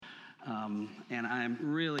And I'm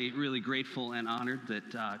really, really grateful and honored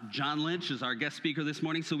that John Lynch is our guest speaker this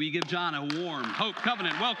morning. So we give John a warm Hope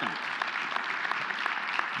Covenant welcome.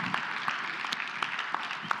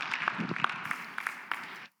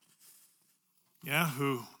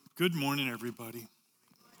 Yahoo. Good morning, everybody.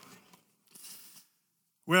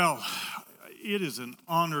 Well, it is an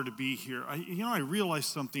honor to be here. I realized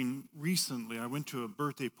something recently. I went to a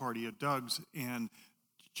birthday party at Doug's, and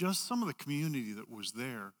just some of the community that was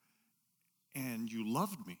there, and you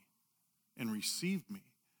loved me and received me.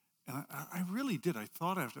 And I really did. I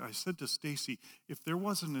said to Stacy, if there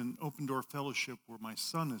wasn't an Open Door Fellowship where my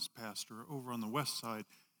son is pastor over on the west side,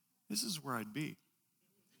 this is where I'd be.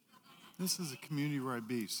 This is a community where I'd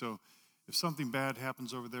be. So if something bad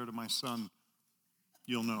happens over there to my son,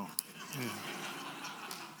 you'll know. Yeah.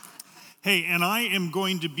 Hey, and I am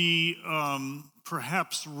going to be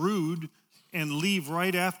perhaps rude and leave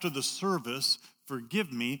right after the service.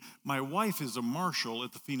 Forgive me. My wife is a marshal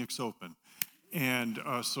at the Phoenix Open. And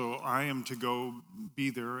so I am to go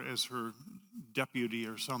be there as her deputy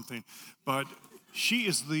or something. But she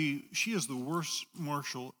is the worst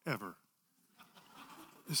marshal ever.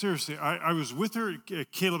 Seriously, I was with her.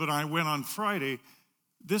 Caleb and I went on Friday.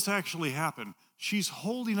 This actually happened. She's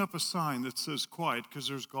holding up a sign that says quiet because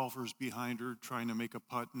there's golfers behind her trying to make a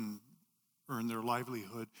putt and earn their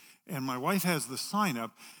livelihood. And my wife has the sign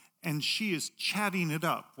up, and she is chatting it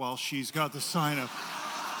up while she's got the sign up.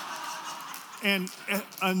 And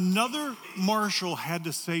another marshal had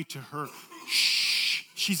to say to her, shh,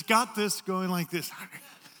 she's got this going like this.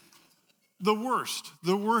 The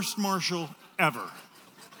worst marshal ever.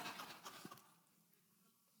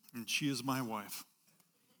 And she is my wife.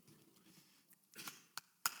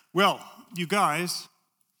 Well, you guys,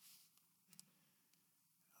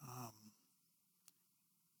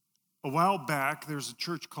 a while back, there's a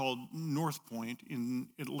church called North Point in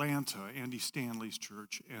Atlanta, Andy Stanley's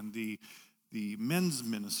church, and the men's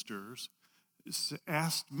ministers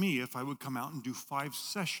asked me if I would come out and do 5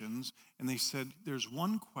 sessions, and they said, there's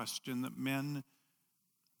one question that men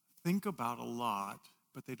think about a lot,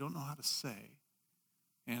 but they don't know how to say.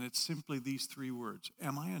 And it's simply these 3 words: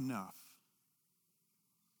 am I enough?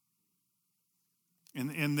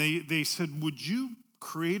 And they said, would you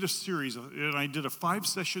create a series? And I did a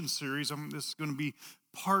 5-session series. This is going to be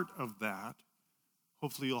part of that.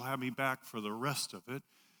 Hopefully you'll have me back for the rest of it.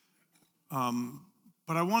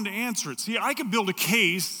 But I wanted to answer it. See, I could build a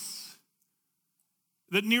case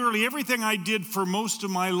that nearly everything I did for most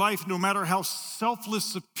of my life, no matter how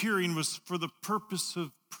selfless appearing, was for the purpose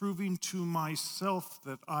of proving to myself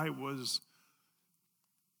that I was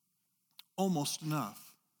almost enough.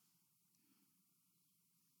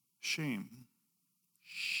 Shame.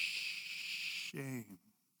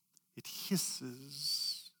 It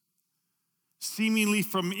hisses, seemingly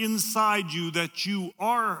from inside you, that you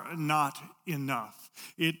are not enough.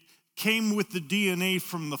 It came with the DNA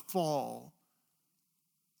from the fall.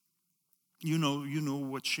 You know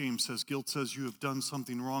what shame says. Guilt says you have done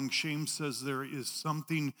something wrong. Shame says there is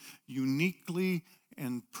something uniquely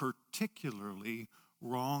and particularly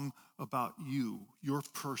wrong about you, your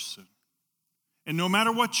person. And no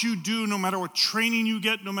matter what you do, no matter what training you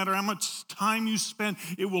get, no matter how much time you spend,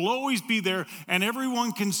 it will always be there, and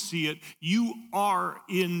everyone can see it. You are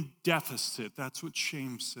in deficit. That's what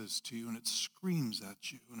shame says to you, and it screams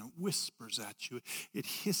at you, and it whispers at you. It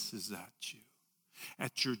hisses at you.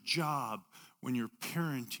 At your job, when you're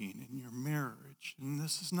parenting, in your marriage. And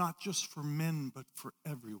this is not just for men, but for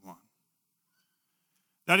everyone.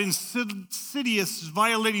 That insidious,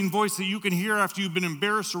 violating voice that you can hear after you've been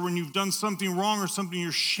embarrassed or when you've done something wrong or something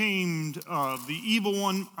you're shamed of. The evil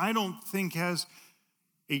one, I don't think, has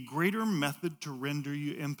a greater method to render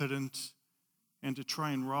you impotent and to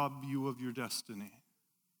try and rob you of your destiny.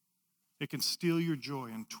 It can steal your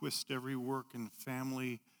joy and twist every work and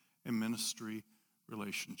family and ministry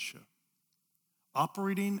relationship.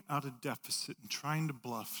 Operating out of deficit and trying to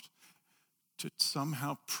bluff to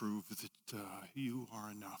somehow prove that you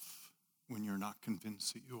are enough when you're not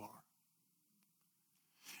convinced that you are.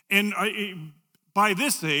 And by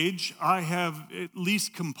this age, I have at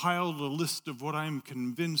least compiled a list of what I'm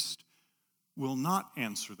convinced will not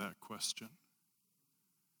answer that question.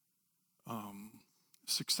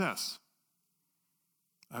 Success.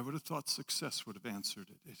 I would have thought success would have answered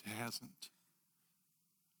it. It hasn't.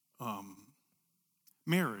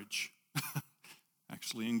 Marriage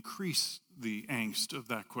actually increased the angst of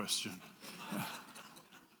that question.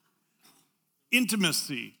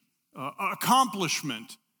 Intimacy,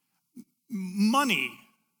 accomplishment, money,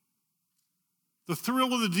 the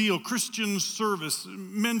thrill of the deal, Christian service,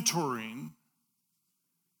 mentoring.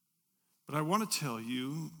 But I want to tell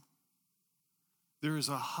you There is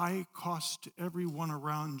a high cost to everyone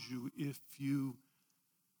around you if you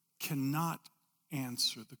cannot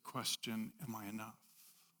answer the question, am I enough?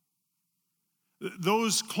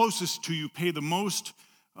 Those closest to you pay the most.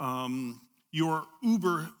 You're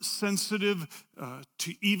uber sensitive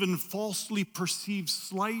to even falsely perceived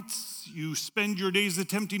slights. You spend your days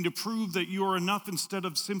attempting to prove that you are enough instead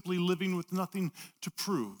of simply living with nothing to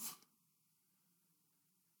prove.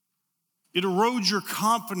 It erodes your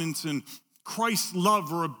confidence in Christ's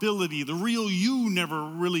love or ability. The real you never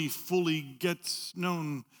really fully gets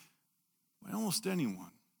known by almost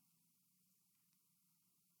anyone.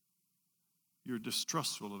 You're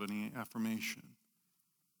distrustful of any affirmation.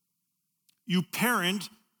 You parent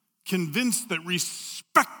convinced that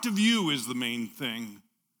respect of you is the main thing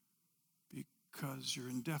because you're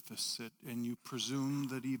in deficit and you presume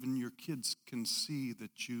that even your kids can see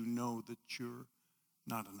that you know that you're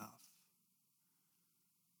not enough.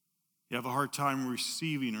 You have a hard time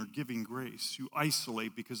receiving or giving grace. You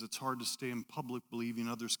isolate because it's hard to stay in public believing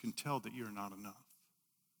others can tell that you're not enough.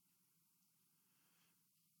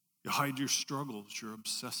 You hide your struggles, your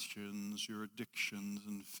obsessions, your addictions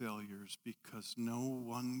and failures because no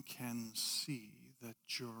one can see that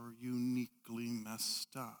you're uniquely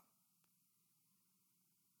messed up.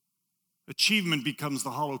 Achievement becomes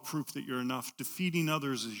the hollow proof that you're enough. Defeating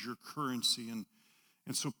others is your currency. And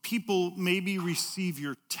so people maybe receive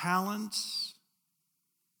your talents,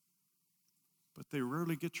 but they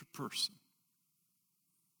rarely get your person.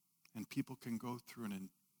 And people can go through an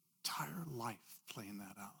entire life playing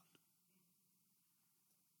that out.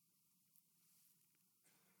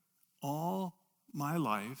 All my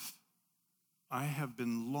life, I have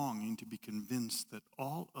been longing to be convinced that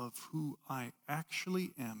all of who I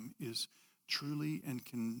actually am is truly and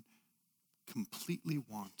completely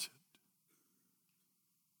wanted.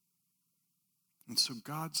 And so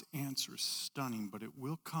God's answer is stunning, but it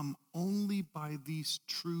will come only by these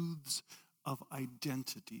truths of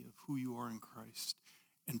identity, of who you are in Christ,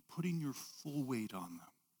 and putting your full weight on them.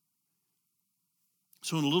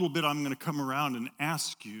 So in a little bit, I'm going to come around and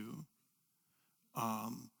ask you,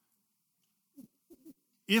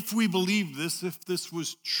 if we believe this, if this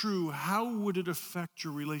was true, how would it affect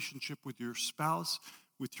your relationship with your spouse,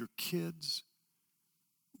 with your kids,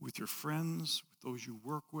 with your friends, with those you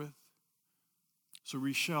work with? So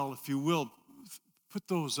Rochelle, if you will, put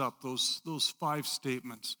those up, those 5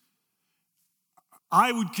 statements.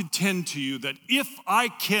 I would contend to you that if I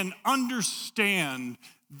can understand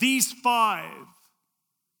these 5,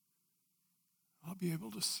 I'll be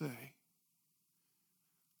able to say,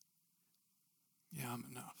 yeah, I'm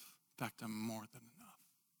enough. In fact, I'm more than enough.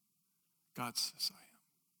 God says I am.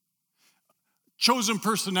 Chosen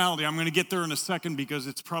personality, I'm going to get there in a second because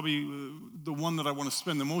it's probably the one that I want to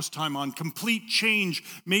spend the most time on. Complete change,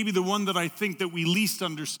 maybe the one that I think that we least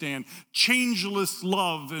understand. Changeless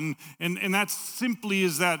love, and that simply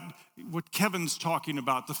is that what Kevin's talking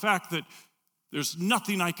about. The fact that there's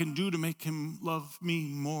nothing I can do to make him love me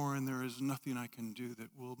more, and there is nothing I can do that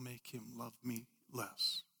will make him love me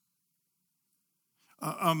less.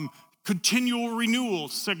 Continual renewal,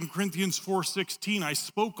 2 Corinthians 4:16. I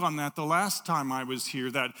spoke on that the last time I was here,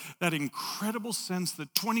 that incredible sense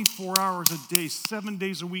that 24 hours a day, 7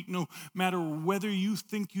 days a week, no matter whether you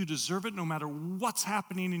think you deserve it, no matter what's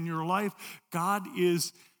happening in your life, God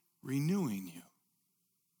is renewing you.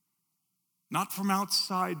 Not from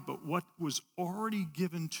outside, but what was already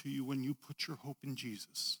given to you when you put your hope in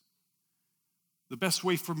Jesus. The best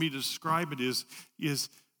way for me to describe it is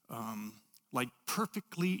like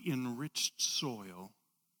perfectly enriched soil,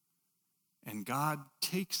 and God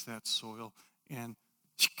takes that soil and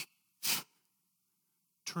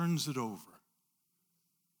turns it over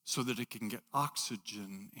so that it can get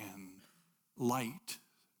oxygen and light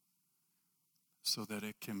so that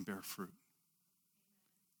it can bear fruit.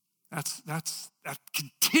 That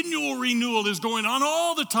continual renewal is going on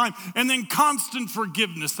all the time, and then constant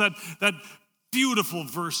forgiveness, that beautiful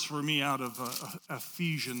verse for me out of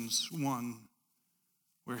Ephesians 1,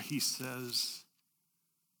 where he says,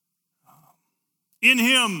 in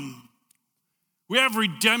him we have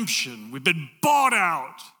redemption. We've been bought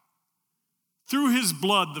out through his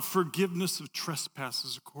blood, the forgiveness of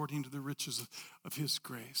trespasses according to the riches of his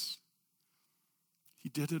grace. He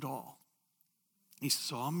did it all. He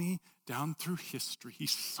saw me down through history. He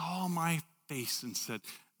saw my face and said,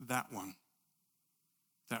 that one,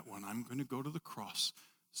 I'm going to go to the cross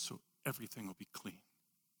so everything will be clean.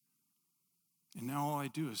 And now all I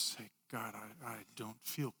do is say, God, I don't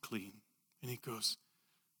feel clean. And he goes,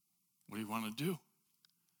 what do you want to do?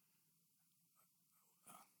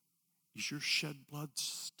 is your shed blood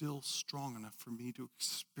still strong enough for me to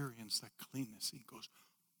experience that cleanness? He goes,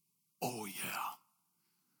 oh yeah.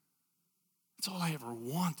 That's all I ever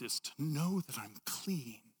want, is to know that I'm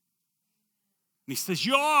clean. And he says,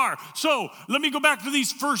 you are. So let me go back to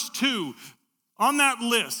these first two on that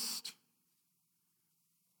list.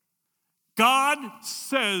 God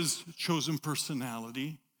says, chosen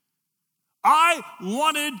personality, I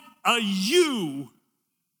wanted a you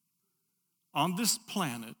on this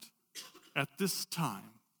planet at this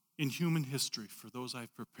time in human history for those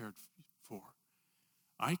I've prepared for.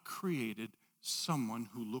 I created someone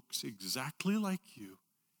who looks exactly like you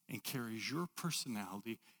and carries your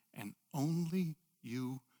personality, and only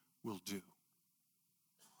you will do.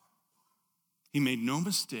 He made no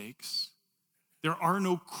mistakes. There are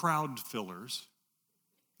no crowd fillers.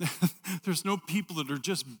 There's no people that are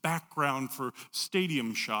just background for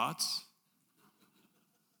stadium shots.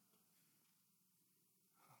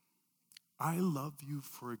 I love you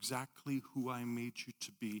for exactly who I made you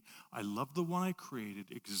to be. I love the one I created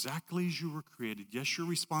exactly as you were created. Yes, your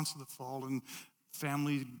response to the fallen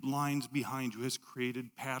family lines behind you has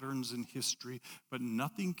created patterns in history, but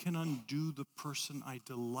nothing can undo the person I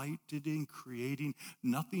delighted in creating.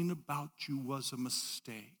 Nothing about you was a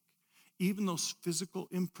mistake. Even those physical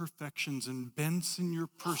imperfections and bents in your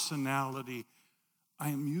personality, I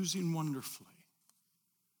am using wonderfully.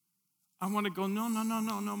 I want to go, no,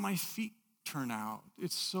 my feet turn out.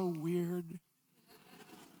 It's so weird.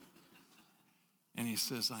 And he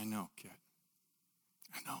says, I know, kid.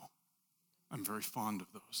 I know. I'm very fond of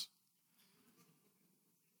those.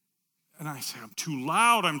 And I say, I'm too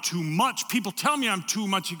loud, I'm too much. People tell me I'm too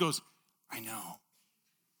much. He goes, I know.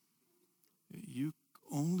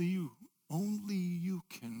 Only you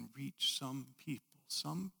can reach some people.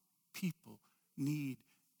 Some people need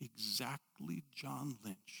exactly John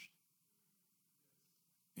Lynch.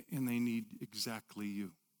 And they need exactly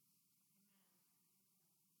you.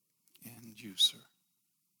 And you, sir.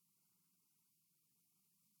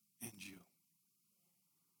 And you.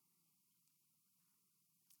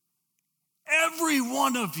 Every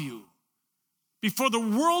one of you. Before the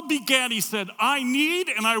world began, he said, I need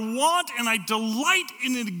and I want and I delight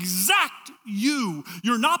in an exact you.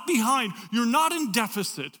 You're not behind. You're not in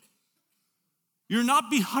deficit. You're not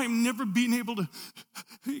behind, never being able to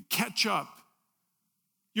catch up.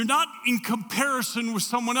 You're not in comparison with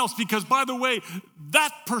someone else because, by the way,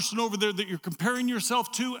 that person over there that you're comparing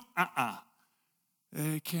yourself to,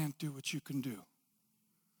 they can't do what you can do.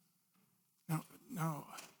 No.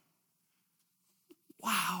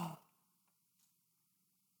 Wow.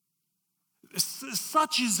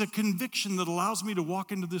 Such is a conviction that allows me to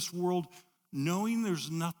walk into this world knowing there's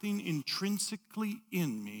nothing intrinsically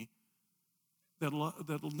in me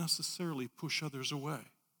that'll necessarily push others away.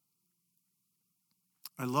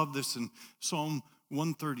 I love this in Psalm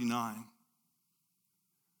 139.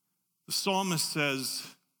 The psalmist says,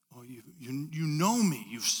 oh, you know me,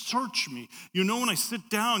 you've searched me. You know when I sit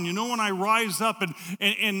down, you know when I rise up. And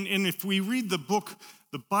if we read the book,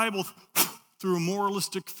 the Bible, through a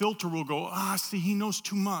moralistic filter, we'll go, see, he knows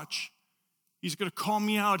too much. He's going to call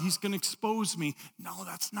me out. He's going to expose me. No,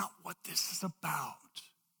 that's not what this is about.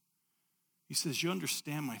 He says, you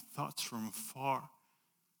understand my thoughts from afar.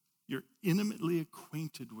 You're intimately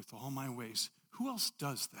acquainted with all my ways. Who else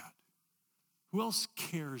does that? Who else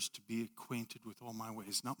cares to be acquainted with all my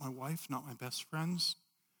ways? Not my wife, not my best friends,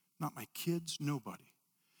 not my kids, nobody.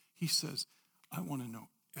 He says, I want to know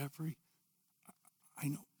every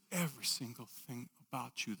single thing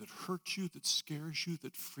about you that hurts you, that scares you,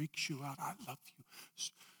 that freaks you out. I love you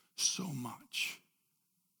so much.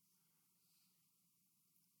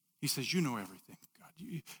 He says, you know everything, God.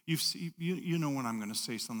 You know when I'm going to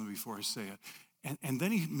say something before I say it. And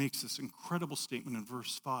then he makes this incredible statement in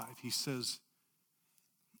verse 5. He says,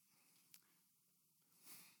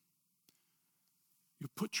 you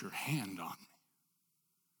put your hand on me.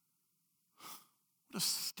 What a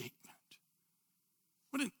statement.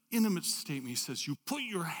 What an intimate statement. He says, you put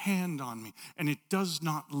your hand on me and it does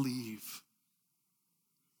not leave.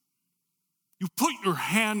 You put your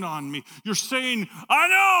hand on me. You're saying, I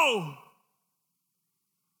know.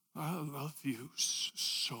 I love you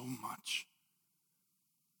so much.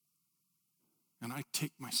 And I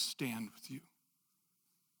take my stand with you.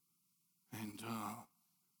 And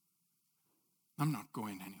I'm not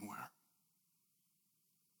going anywhere.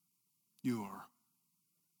 You're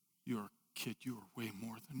a kid, you are way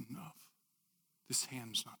more than enough. This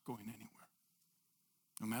hand's not going anywhere.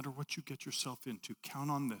 No matter what you get yourself into,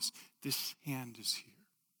 count on this. This hand is here.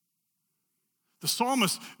 The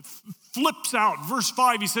psalmist flips out. Verse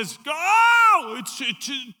 5, he says, oh, it's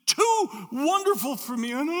too wonderful for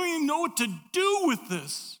me. I don't even know what to do with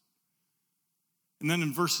this. And then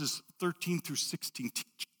in verses 13 through 16,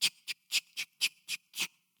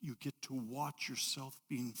 you get to watch yourself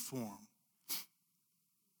being formed.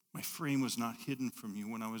 My frame was not hidden from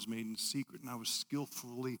you when I was made in secret, and I was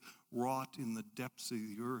skillfully wrought in the depths of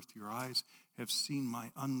the earth. Your eyes have seen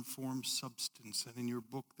my unformed substance, and in your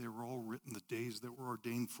book they were all written, the days that were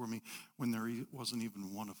ordained for me when there wasn't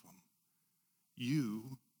even one of them.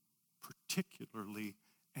 You particularly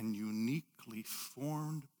and uniquely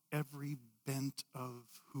formed every bent of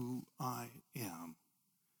who I am.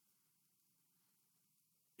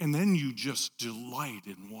 And then you just delight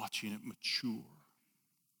in watching it mature.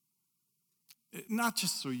 Not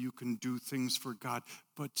just so you can do things for God,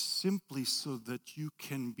 but simply so that you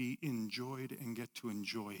can be enjoyed and get to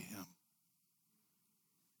enjoy Him.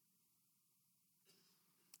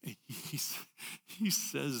 He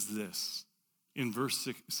says this in verse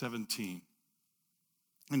 17,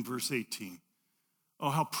 in verse 18. Oh,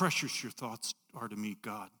 how precious your thoughts are to me,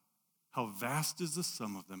 God. How vast is the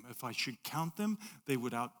sum of them. If I should count them, they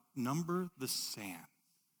would outnumber the sand.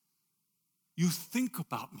 You think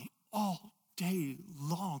about me all day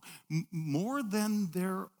long, more than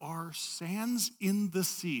there are sands in the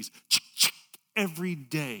seas. Every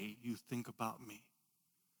day you think about me.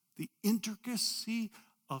 The intricacy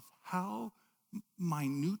of how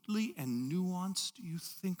minutely and nuanced you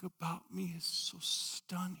think about me is so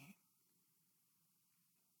stunning.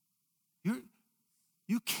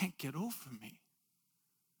 You can't get over me.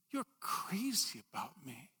 You're crazy about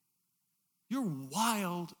me. You're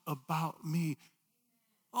wild about me.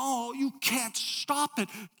 Oh, you can't stop it.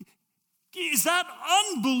 Is that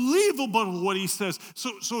unbelievable what he says?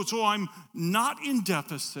 So I'm not in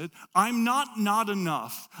deficit. I'm not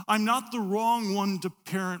enough. I'm not the wrong one to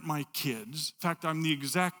parent my kids. In fact, I'm the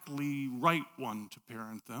exactly right one to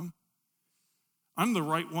parent them. I'm the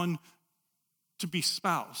right one to be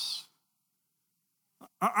spouse.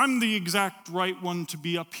 I'm the exact right one to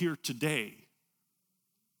be up here today.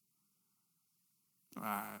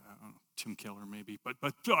 I don't know, Tim Keller maybe, but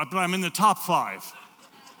I'm in the top 5.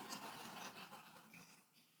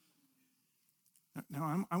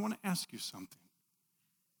 Now, I want to ask you something.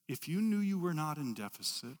 If you knew you were not in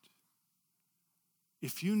deficit,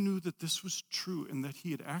 if you knew that this was true and that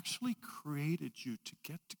he had actually created you to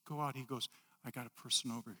get to go out, he goes, I got a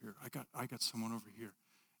person over here. I got someone over here.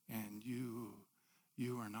 And you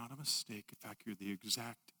are not a mistake. In fact, you're the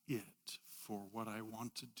exact it for what I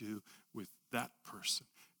want to do with that person.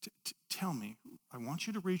 Tell me, I want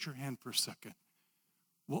you to raise your hand for a second.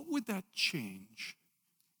 What would that change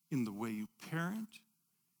in the way you parent,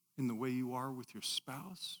 in the way you are with your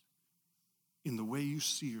spouse, in the way you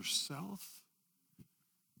see yourself,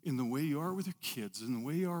 in the way you are with your kids, in the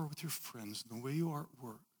way you are with your friends, in the way you are at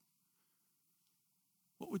work?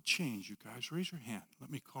 What would change, you guys? Raise your hand. Let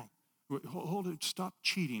me call. Wait, hold it. Stop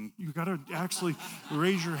cheating. You got to actually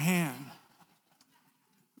raise your hand.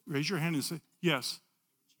 Raise your hand and say, yes.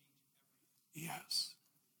 Yes.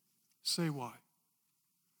 Say why.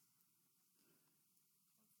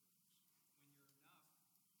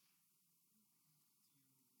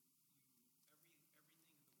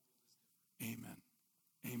 Amen.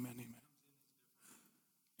 Amen. Amen.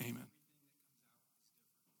 Amen.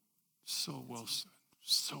 So well said.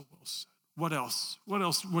 So well said. What else? What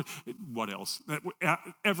else? What else?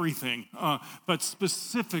 Everything. But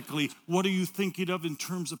specifically, what are you thinking of in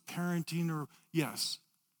terms of parenting? Or yes.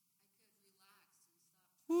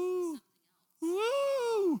 Woo.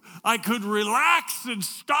 Woo. I could relax and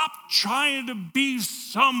stop trying to be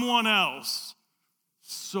someone else.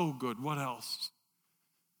 So good. What else?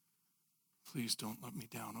 Please don't let me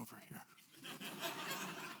down over here.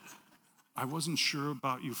 I wasn't sure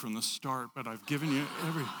about you from the start, but I've given you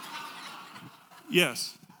every...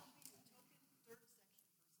 Yes.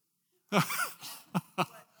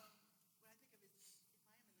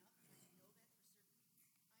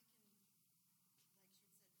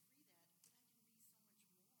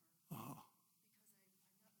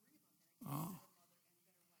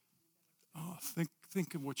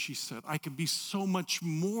 Think of what she said. I could be so much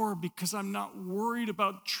more because I'm not worried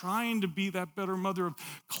about trying to be that better mother, of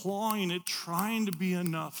clawing at trying to be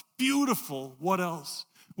enough. Beautiful. What else?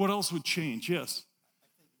 What else would change? Yes.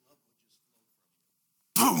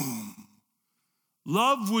 Boom.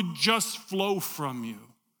 Love would just flow from you.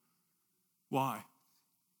 Why?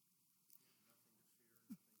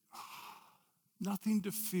 Nothing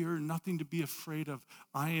to fear, nothing to be afraid of.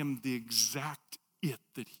 I am the exact it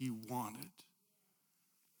that he wanted.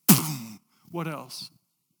 Boom. What else?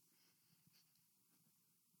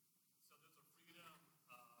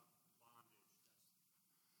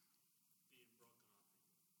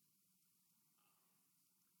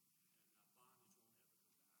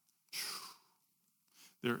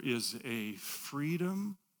 There is a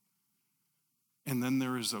freedom, and then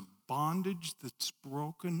there is a bondage that's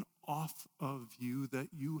broken off of you that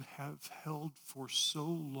you have held for so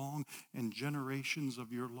long, and generations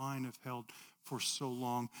of your line have held for so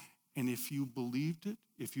long. And if you believed it,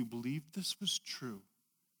 if you believed this was true,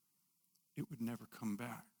 it would never come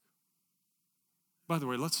back. By the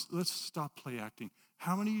way, let's stop play acting.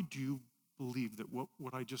 How many do you believe that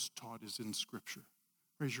what I just taught is in Scripture?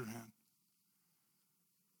 Raise your hand.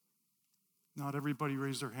 Not everybody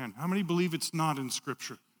raised their hand. How many believe it's not in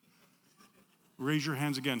Scripture? Raise your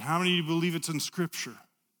hands again. How many believe it's in Scripture?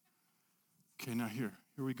 Okay, now here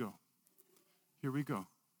we go. Here we go.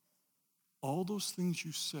 All those things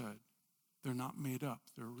you said, they're not made up,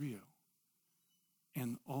 they're real.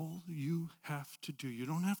 And all you have to do, you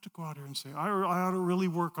don't have to go out here and say, I ought to really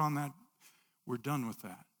work on that. We're done with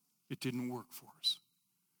that. It didn't work for us.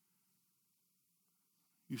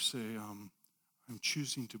 You say, I'm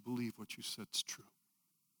choosing to believe what you said is true.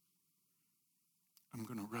 I'm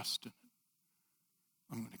going to rest in it.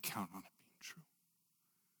 I'm going to count on it being true.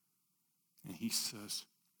 And he says,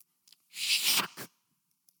 shuck.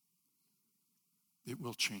 It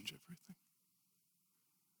will change everything.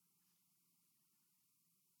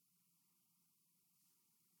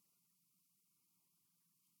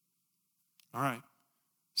 All right.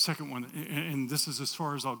 Second one, and this is as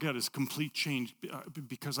far as I'll get, is complete change,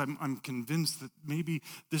 because I'm convinced that maybe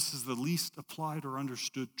this is the least applied or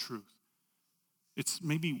understood truth. It's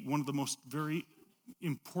maybe one of the most very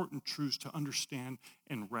important truths to understand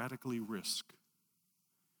and radically risk.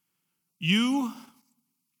 You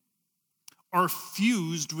are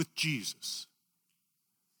fused with Jesus.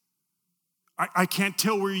 I can't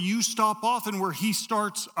tell where you stop off and where he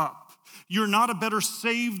starts up. You're not a better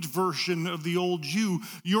saved version of the old you.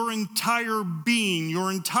 Your entire being,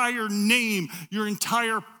 your entire name, your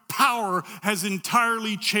entire power has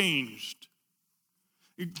entirely changed.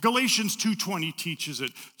 Galatians 2:20 teaches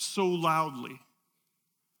it so loudly.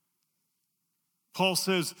 Paul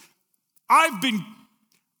says, I've been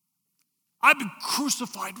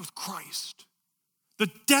crucified with Christ.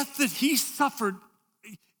 The death that he suffered,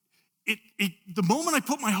 the moment I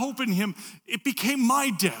put my hope in him, it became my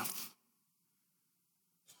death.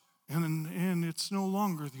 And it's no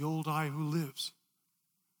longer the old I who lives.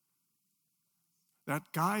 That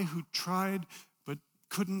guy who tried but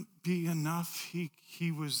couldn't be enough,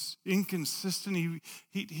 he was inconsistent,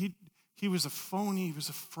 he was a phony, he was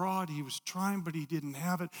a fraud, he was trying but he didn't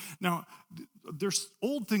have it. Now, there's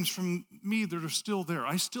old things from me that are still there.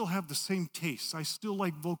 I still have the same tastes. I still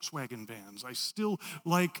like Volkswagen vans. I still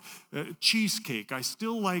like cheesecake. I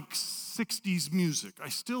still like 60s music. I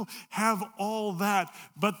still have all that.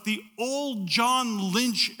 But the old John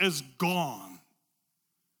Lynch is gone.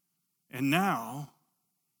 And now,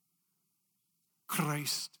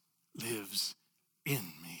 Christ lives in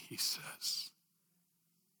me, he says.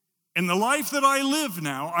 And the life that I live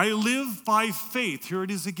now, I live by faith. Here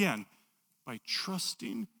it is again. By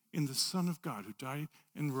trusting in the Son of God who died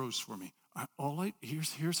and rose for me.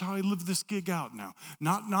 Here's how I live this gig out now.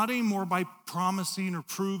 Not anymore by promising or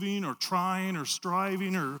proving or trying or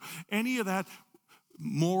striving or any of that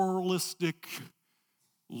moralistic,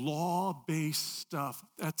 law-based stuff.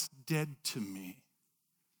 That's dead to me.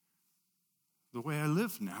 The way I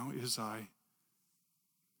live now is I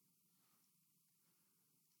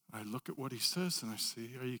look at what he says and I say,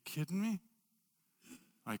 are you kidding me?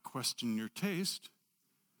 I question your taste,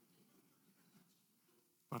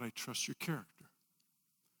 but I trust your character.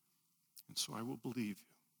 And so I will believe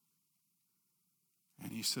you.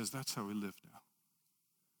 And he says that's how we live now.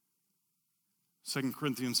 2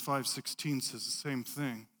 Corinthians 5:16 says the same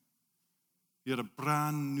thing. You're a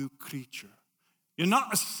brand new creature. You're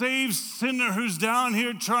not a saved sinner who's down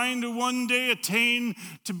here trying to one day attain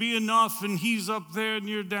to be enough, and he's up there and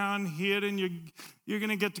you're down here and you're going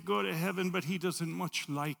to get to go to heaven, but he doesn't much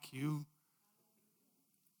like you.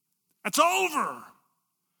 That's over.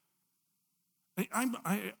 I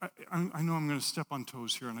know I'm going to step on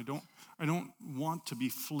toes here, and I don't want to be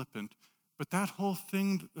flippant, but that whole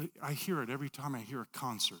thing, I hear it every time I hear a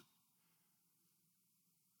concert.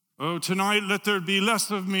 Oh, tonight let there be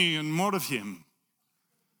less of me and more of him.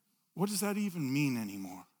 What does that even mean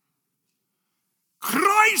anymore?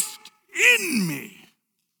 Christ in me,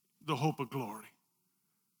 the hope of glory.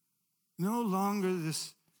 No longer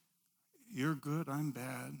this, you're good, I'm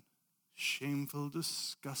bad, shameful,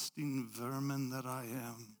 disgusting vermin that I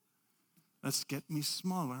am. Let's get me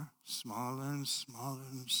smaller, smaller and smaller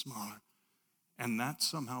and smaller. And that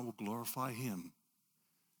somehow will glorify him.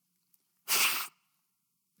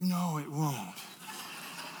 No, it won't.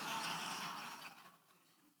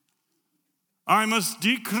 I must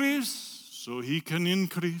decrease so he can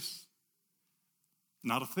increase.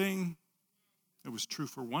 Not a thing. It was true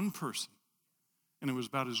for one person, and it was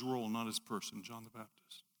about his role, not his person, John the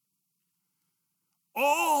Baptist.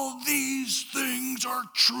 All these things are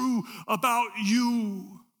true about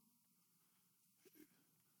you.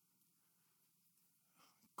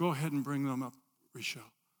 Go ahead and bring them up, Rochelle.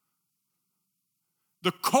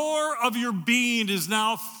 The core of your being is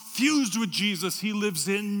now fused with Jesus. He lives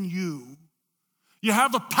in you. You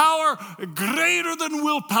have a power greater than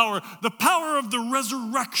willpower. The power of the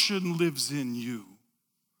resurrection lives in you.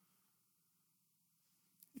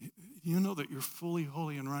 You know that you're fully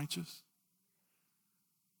holy and righteous?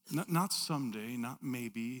 Not someday, not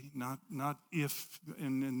maybe, not if,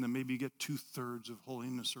 and then maybe get 2/3 of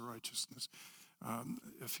holiness or righteousness.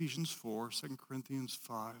 Ephesians 4, 2 Corinthians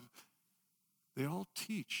 5, they all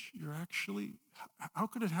teach you're actually, how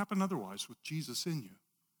could it happen otherwise with Jesus in you?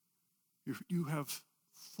 You have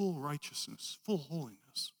full righteousness, full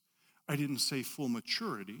holiness. I didn't say full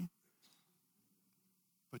maturity,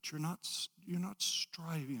 but you're not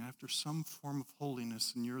striving after some form of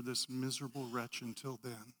holiness, and you're this miserable wretch until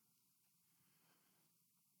then.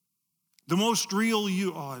 The most real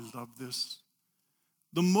you, I love this.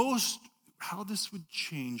 How this would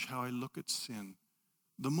change how I look at sin.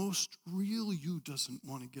 The most real you doesn't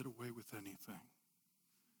want to get away with anything.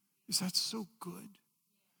 Is that so good?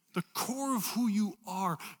 The core of who you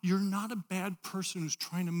are, you're not a bad person who's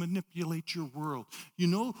trying to manipulate your world. You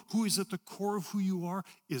know who is at the core of who you are?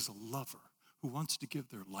 Is a lover who wants to give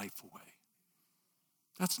their life away.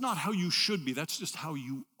 That's not how you should be. That's just how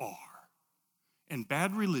you are. And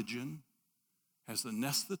bad religion has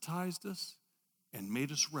anesthetized us and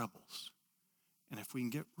made us rebels. And if we can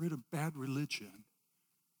get rid of bad religion,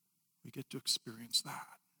 we get to experience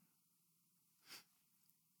that.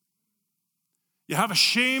 You have a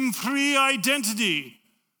shame-free identity.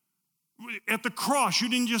 At the cross, you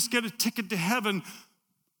didn't just get a ticket to heaven.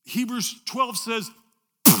 Hebrews 12 says,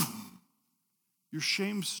 your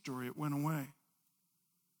shame story, it went away.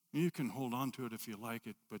 You can hold on to it if you like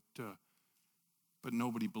it, but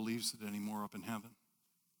nobody believes it anymore up in heaven.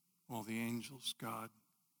 All the angels, God.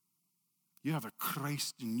 You have a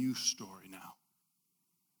Christ in you story now.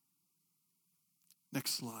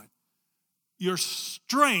 Next slide. Your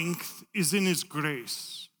strength is in his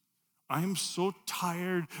grace. I am so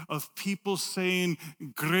tired of people saying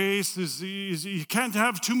grace is you can't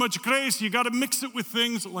have too much grace. You got to mix it with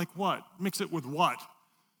things like what? Mix it with what?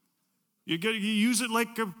 You use it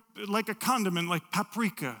like a condiment, like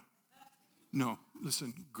paprika. No,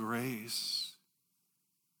 listen, grace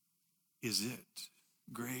is it.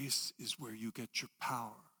 Grace is where you get your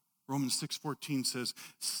power. Romans 6:14 says,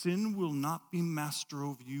 sin will not be master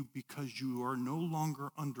over you because you are no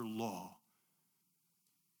longer under law,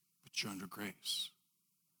 but you're under grace.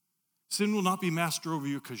 Sin will not be master over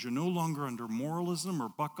you because you're no longer under moralism or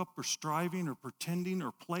buck up or striving or pretending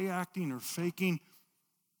or play acting or faking.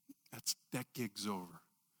 That gig's over.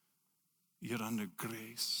 You're under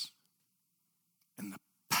grace. And the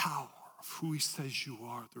power of who he says you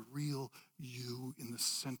are, the real you in the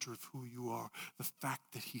center of who you are, the fact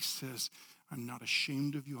that he says, I'm not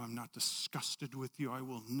ashamed of you, I'm not disgusted with you, I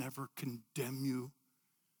will never condemn you.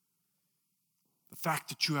 The fact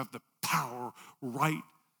that you have the power right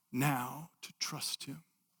now to trust him.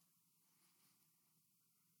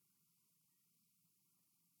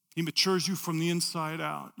 He matures you from the inside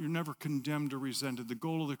out. You're never condemned or resented. The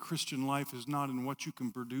goal of the Christian life is not in what you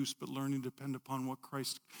can produce, but learning to depend upon what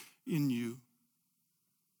Christ in you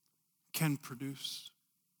can produce.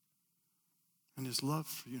 And his love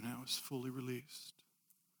for you now is fully released.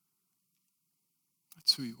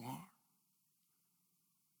 That's who you are.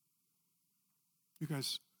 You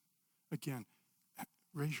guys, again,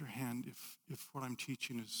 raise your hand if what I'm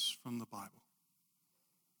teaching is from the Bible.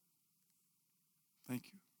 Thank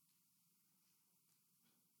you.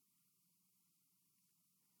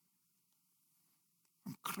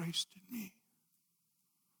 From Christ in me.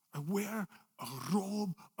 I wear a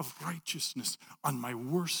robe of righteousness on my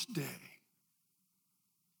worst day.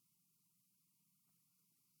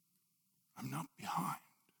 I'm not behind.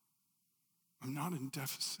 I'm not in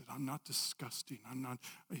deficit. I'm not disgusting.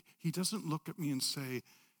 He doesn't look at me and say,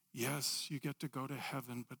 yes, you get to go to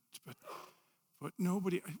heaven, but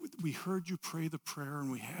nobody, we heard you pray the prayer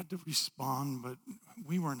and we had to respond, but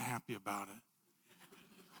we weren't happy about it.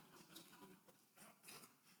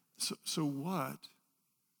 So what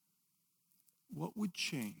would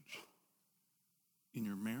change in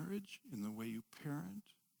your marriage, in the way you parent,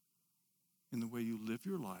 in the way you live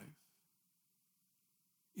your life,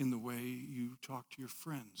 in the way you talk to your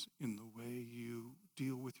friends, in the way you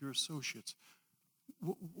deal with your associates?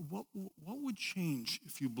 what would change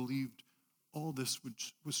if you believed all this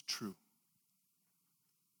was true?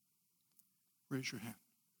 Raise your hand.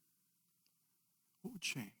 What would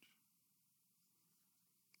change?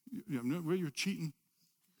 You're cheating.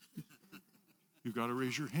 You've got to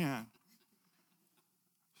raise your hand.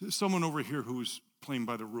 There's someone over here who's playing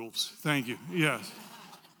by the rules. Thank you. Yes.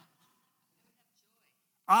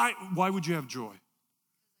 Why would you have joy?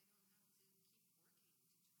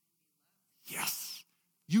 Yes.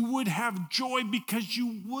 You would have joy because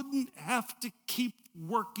you wouldn't have to keep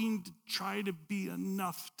working to try to be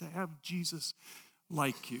enough to have Jesus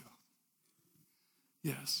like you.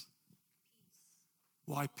 Yes.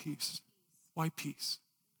 Why peace? Why peace?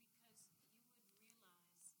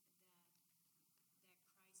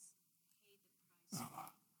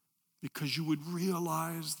 Because you would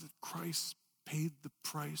realize that Christ paid the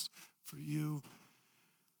price for you.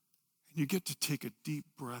 And you get to take a deep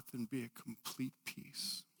breath and be at complete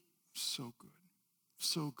peace. So good.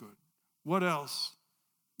 So good. What else?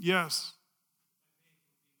 Yes.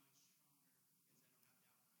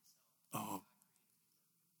 Oh,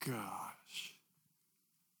 gosh.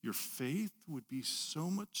 Your faith would be so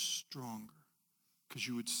much stronger because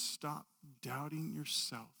you would stop doubting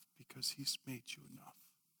yourself because he's made you enough,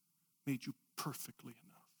 made you perfectly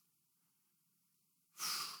enough.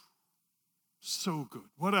 So good.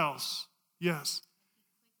 What else? Yes.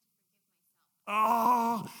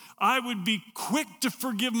 Oh, I would be quick to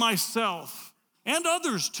forgive myself and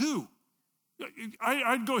others too.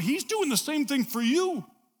 I'd go, he's doing the same thing for you.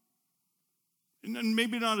 And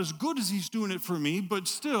maybe not as good as he's doing it for me, but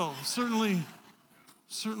still, certainly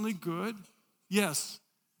good. Yes.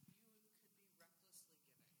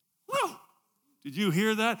 Whew. Did you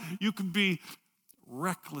hear that? You could be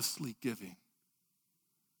recklessly giving.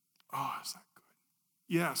 Oh, is that good?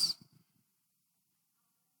 Yes.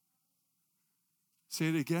 Say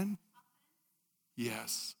it again.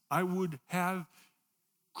 Yes. I would have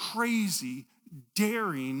crazy,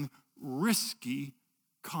 daring, risky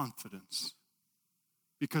confidence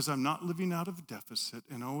because I'm not living out of a deficit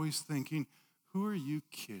and always thinking, who are you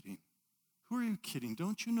kidding? Who are you kidding?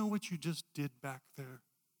 Don't you know what you just did back there?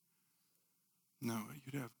 No,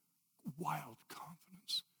 you'd have wild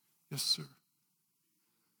confidence. Yes, sir.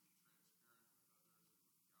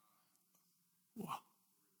 Wow.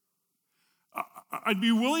 I'd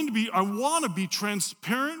be willing to I want to be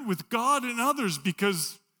transparent with God and others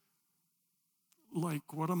because,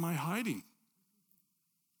 what am I hiding?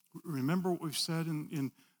 Remember what we've said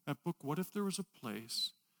in that book, what if there was a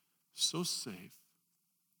place so safe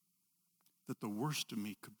that the worst of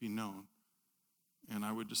me could be known and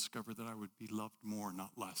I would discover that I would be loved more,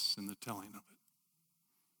 not less, in the telling of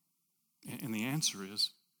it? And the answer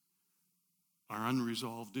is our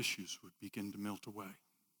unresolved issues would begin to melt away.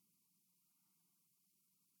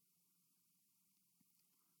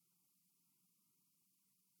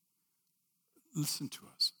 Listen to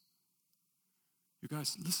us. You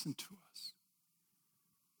guys, listen to us.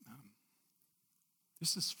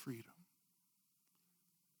 This is freedom.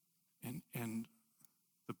 And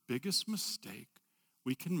the biggest mistake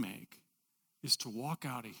we can make is to walk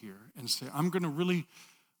out of here and say, I'm going to really,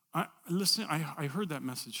 I heard that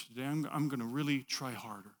message today. I'm going to really try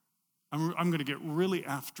harder. I'm going to get really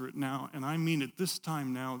after it now, and I mean it this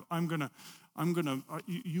time now.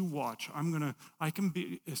 You watch. I can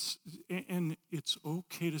be, and it's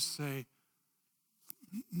okay to say,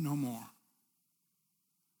 no more.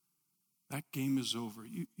 That game is over.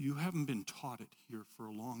 You haven't been taught it here for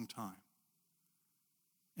a long time.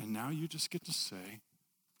 And now you just get to say,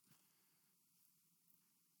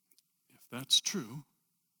 if that's true,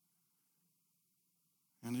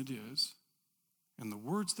 and it is, and the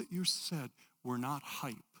words that you said were not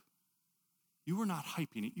hype. You were not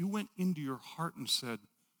hyping it. You went into your heart and said,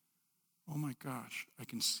 oh my gosh, I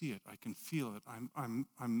can see it. I can feel it.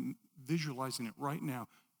 I'm visualizing it right now.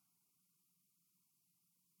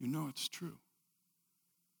 You know it's true.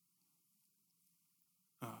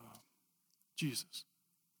 Jesus,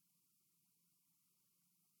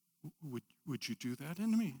 would you do that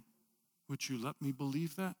in me? Would you let me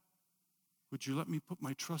believe that? Would you let me put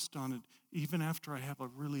my trust on it even after I have a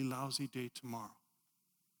really lousy day tomorrow?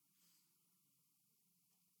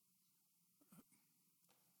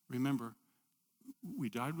 Remember, we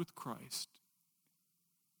died with Christ,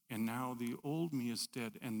 and now the old me is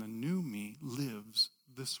dead, and the new me lives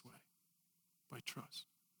this way, by trust.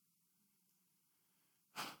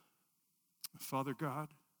 Father God,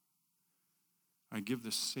 I give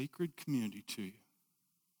this sacred community to you.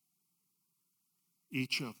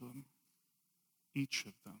 Each of them,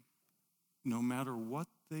 no matter what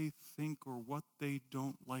they think or what they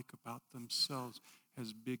don't like about themselves,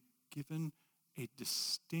 has been given a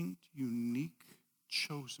distinct, unique,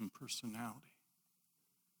 chosen personality.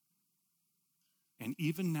 And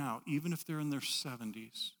even now, even if they're in their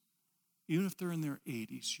 70s, even if they're in their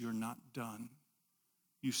 80s, you're not done.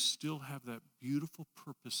 You still have that beautiful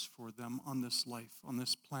purpose for them on this life, on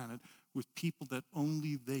this planet, with people that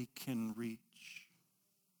only they can reach.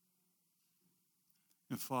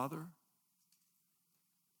 And Father,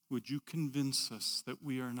 would you convince us that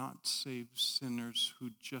we are not saved sinners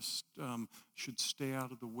who just should stay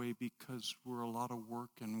out of the way because we're a lot of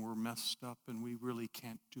work and we're messed up and we really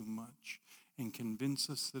can't do much. And convince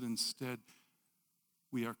us that instead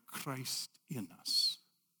we are Christ in us.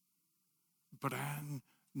 Brand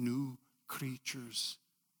new creatures,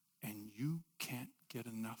 and you can't get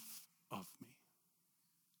enough of me.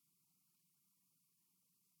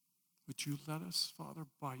 Would you let us, Father,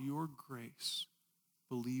 by your grace,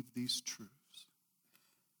 believe these truths?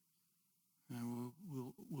 And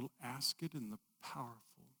we'll ask it in the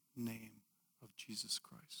powerful name of Jesus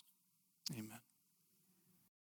Christ. Amen.